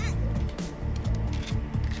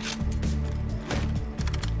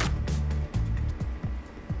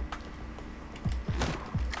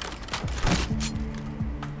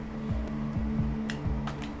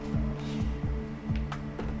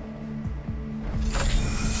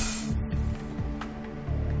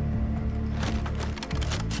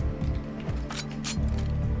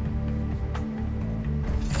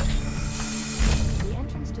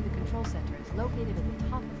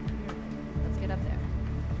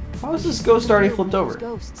 How is this ghost already flipped over?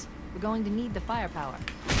 Ghosts. We're going to need the firepower.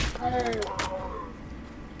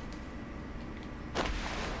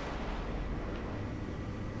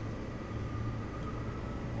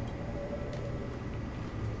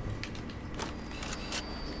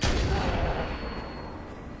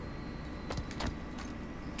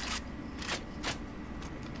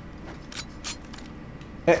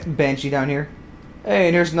 Banshee down here. Hey,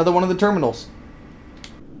 and here's another one of the terminals.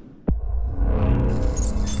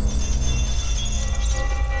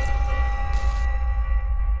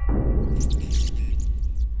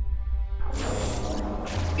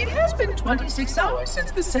 It has been 26 hours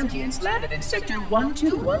since the Sentients landed in Sector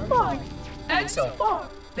 1215, and so far,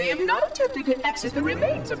 they have not attempted to exit the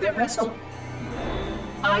remains of their vessel.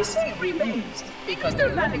 I say remains because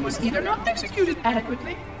their landing was either not executed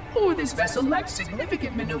adequately, or this vessel lacks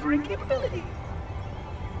significant maneuvering capability.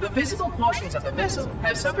 The visible portions of the vessel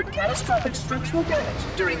have suffered catastrophic structural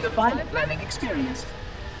damage during the violent landing experience.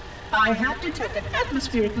 I have detected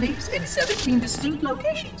atmospheric leaks in 17 distinct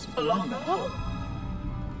locations along the hull.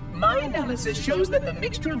 My analysis shows that the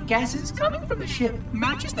mixture of gases coming from the ship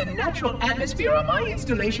matches the natural atmosphere on my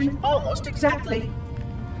installation almost exactly.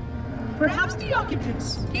 Perhaps the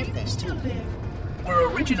occupants, if they still live,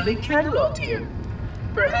 were originally cataloged here.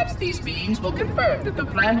 Perhaps these beings will confirm that the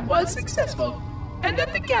plan was successful and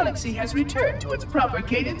that the galaxy has returned to its proper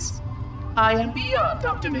cadence. I am beyond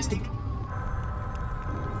optimistic.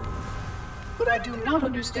 But I do not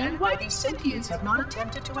understand why these sentients have not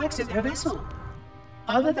attempted to exit their vessel.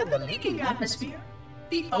 Other than the leaking atmosphere,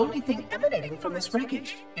 the only thing emanating from this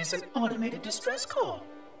wreckage is an automated distress call.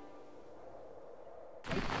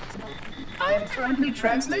 I am currently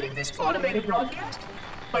translating this automated broadcast,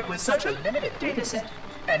 but with such a limited dataset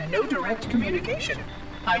and no direct communication,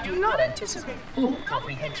 I do not anticipate full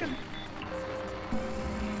comprehension.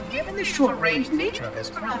 Given the short-range nature of this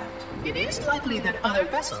craft, it is likely that other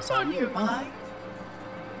vessels are nearby.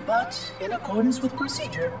 But, in accordance with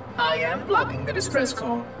procedure, I am blocking the distress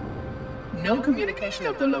call. No communication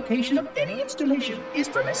of the location of any installation is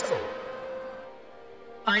permissible.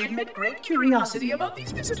 I admit great curiosity about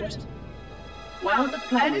these visitors. While the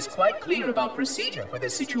plan is quite clear about procedure for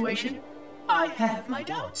this situation, I have my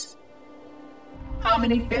doubts. How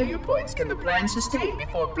many failure points can the plan sustain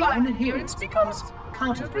before blind adherence becomes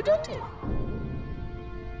counterproductive?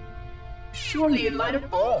 Surely, in light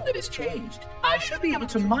of all that has changed, I should be able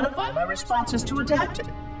to modify my responses to adapt it.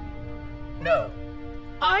 No,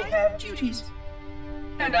 I have duties.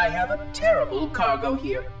 And I have a terrible cargo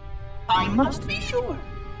here. I must be sure.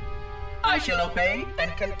 I shall obey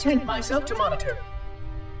and content myself to monitor.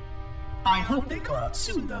 I hope they come out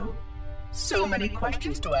soon, though. So many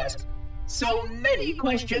questions to ask. So many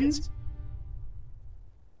questions.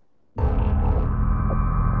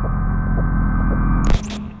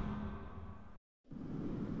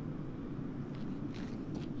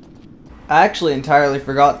 I actually entirely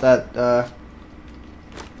forgot that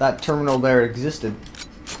that terminal there existed.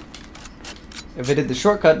 If I did the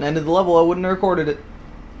shortcut and ended the level, I wouldn't have recorded it.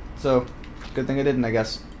 So, good thing I didn't, I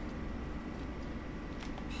guess.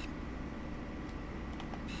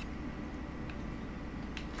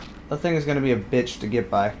 That thing is going to be a bitch to get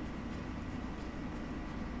by.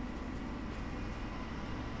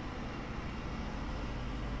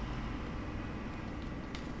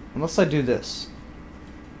 Unless I do this.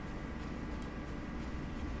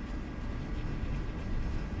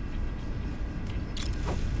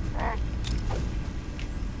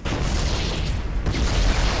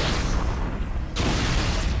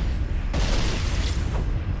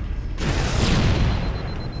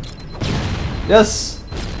 Yes!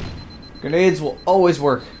 Grenades will always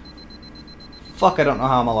work. Fuck, I don't know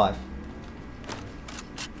how I'm alive.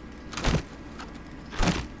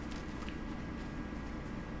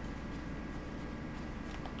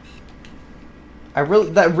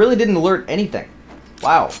 That really didn't alert anything.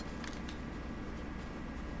 Wow.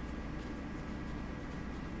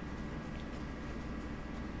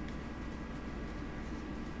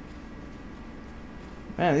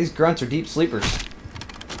 Man, these grunts are deep sleepers.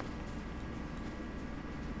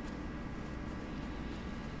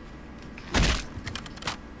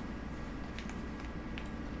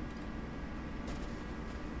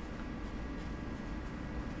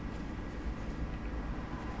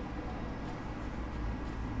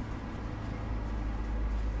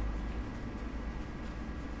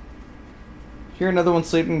 Hear another one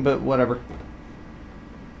sleeping, but whatever.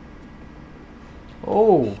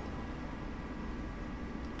 Oh.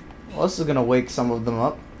 Well, this is gonna wake some of them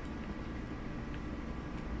up.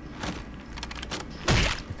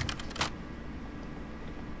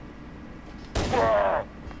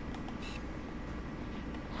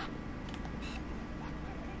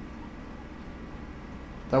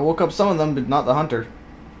 That woke up some of them, but not the hunter.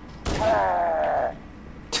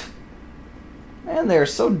 Man, they are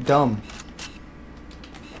so dumb.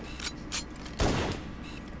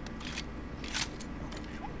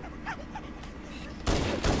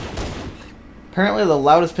 Apparently the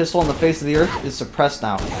loudest pistol on the face of the earth is suppressed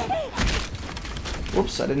now.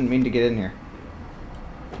 Whoops, I didn't mean to get in here.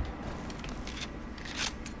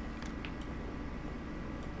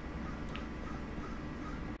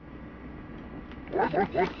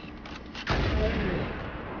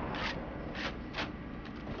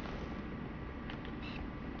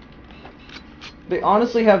 They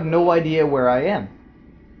honestly have no idea where I am.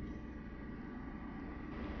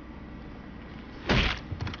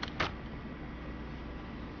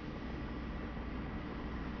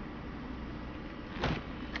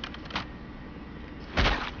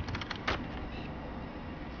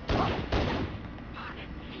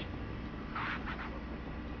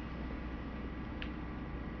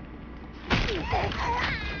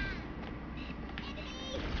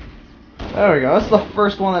 There we go. That's the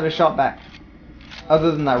first one that is shot back.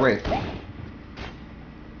 Other than that wraith.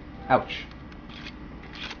 Ouch.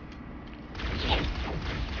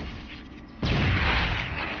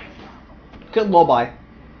 Good lullaby.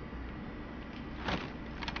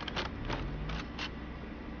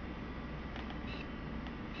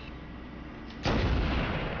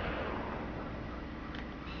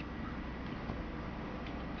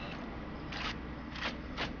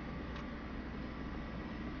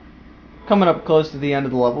 Coming up close to the end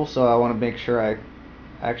of the level, so I want to make sure I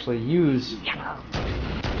actually use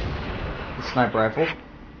the sniper rifle.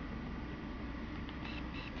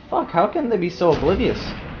 Fuck, how can they be so oblivious?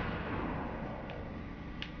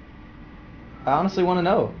 I honestly want to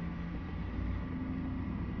know.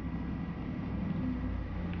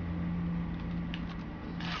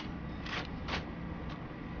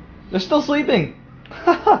 They're still sleeping!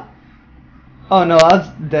 Oh no, that's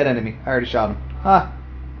a dead enemy. I already shot him. Ha!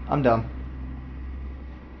 I'm dumb.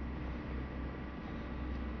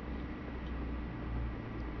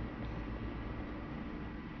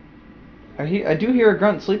 I do hear a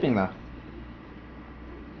grunt sleeping though.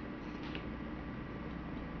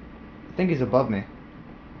 I think he's above me.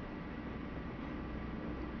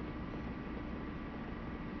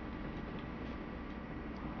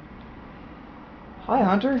 Hi,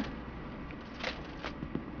 Hunter.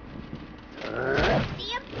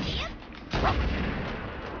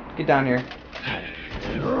 Get down here.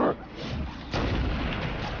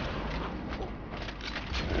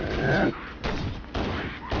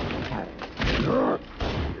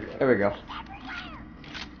 There we go.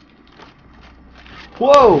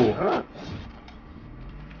 Whoa!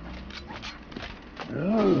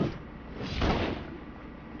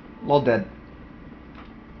 All dead.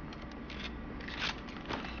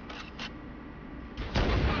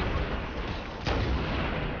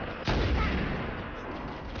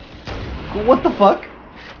 What the fuck?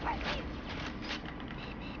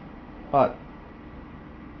 What?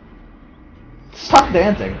 Stop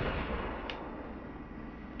dancing.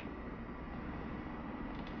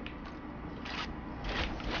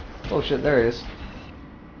 Oh shit, there he is.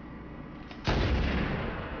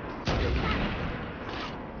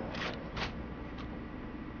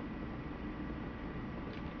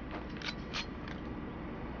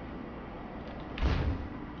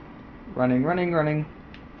 Running, running, running.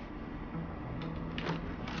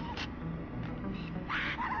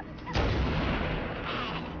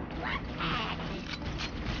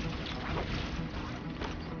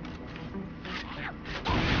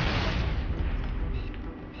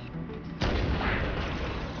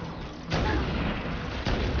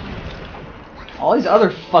 All these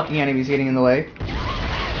other fucking enemies getting in the way.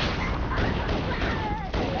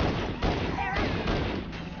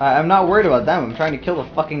 I'm not worried about them. I'm trying to kill the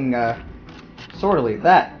fucking sword elite.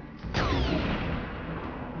 That.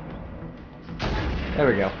 There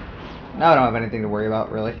we go. Now I don't have anything to worry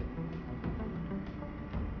about, really.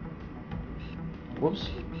 Whoops.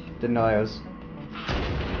 Didn't know I was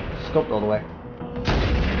scoped all the way.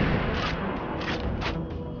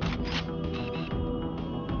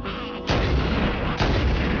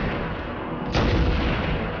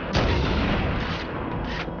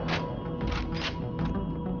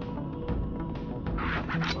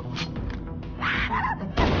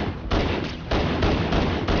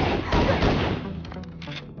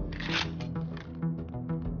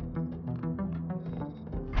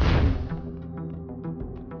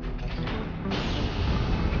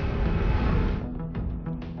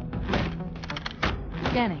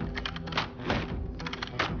 Scanning.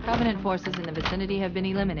 Covenant forces in the vicinity have been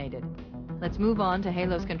eliminated. Let's move on to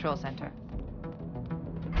Halo's control center.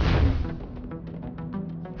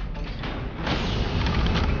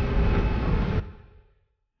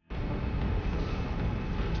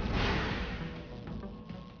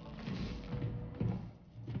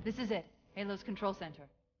 This is it. Halo's control center.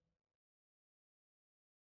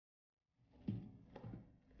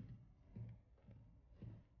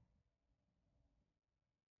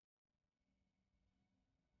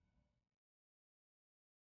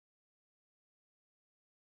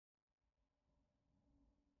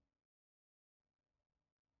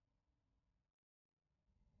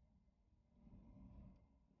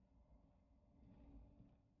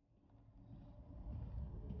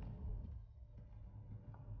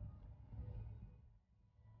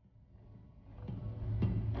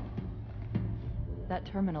 That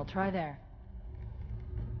terminal, try there.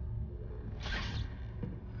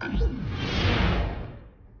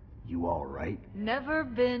 You all right? Never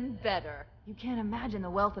been better. You can't imagine the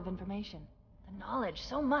wealth of information. The knowledge,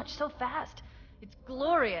 so much, so fast. It's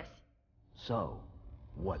glorious. So,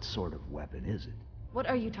 what sort of weapon is it? What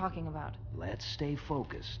are you talking about? Let's stay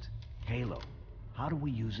focused. Halo, how do we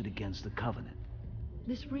use it against the Covenant?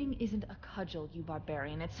 This ring isn't a cudgel, you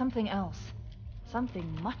barbarian. It's something else.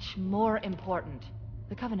 Something much more important.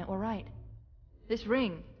 The Covenant were right. This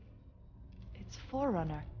ring... it's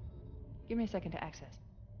Forerunner. Give me a second to access.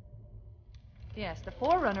 Yes, the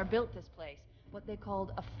Forerunner built this place, what they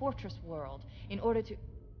called a fortress world, in order to...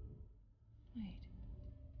 Wait.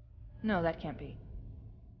 No, that can't be.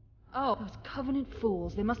 Oh, those Covenant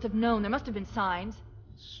fools. They must have known. There must have been signs.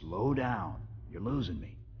 Slow down. You're losing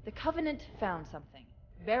me. The Covenant found something.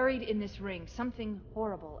 Buried in this ring. Something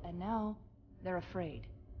horrible. And now, they're afraid.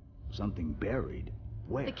 Something buried?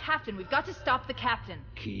 Where? The captain. We've got to stop the captain.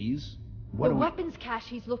 Keys? The weapons cache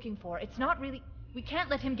he's looking for. It's not really... We can't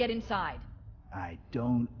let him get inside. I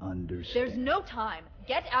don't understand. There's no time.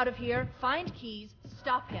 Get out of here, find keys,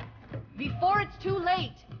 stop him. Before it's too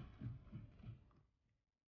late!